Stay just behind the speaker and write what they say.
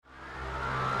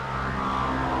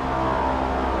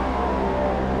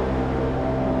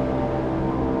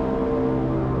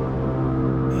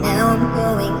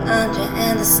going under,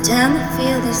 and this time I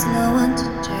feel there's no one to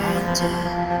turn to.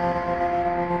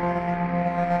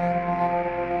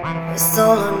 This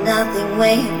all or nothing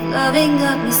way of loving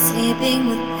got me sleeping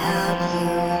without you.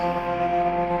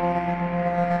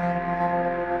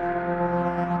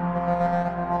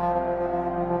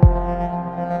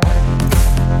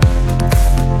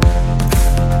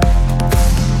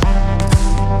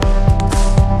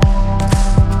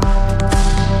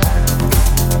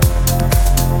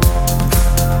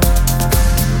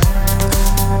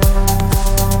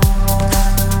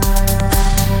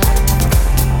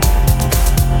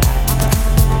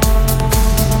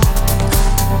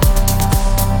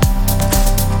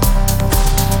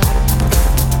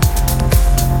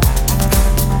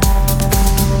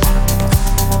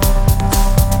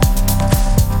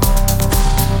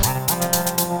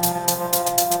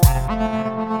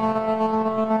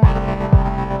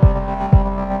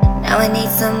 Now I need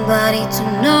somebody to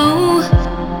know,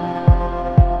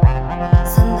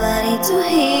 somebody to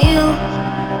heal,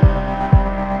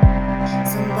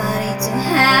 somebody to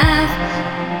have,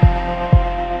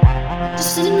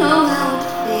 just to know how it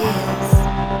feels.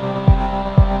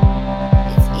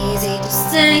 It's easy to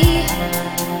say,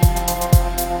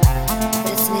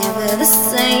 but it's never the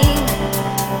same.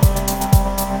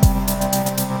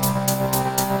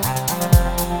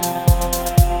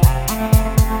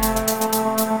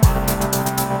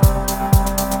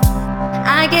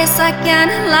 I guess I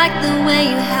kinda like the way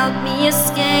you helped me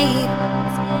escape.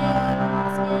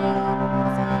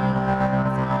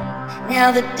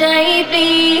 Now the day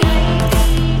bleeds.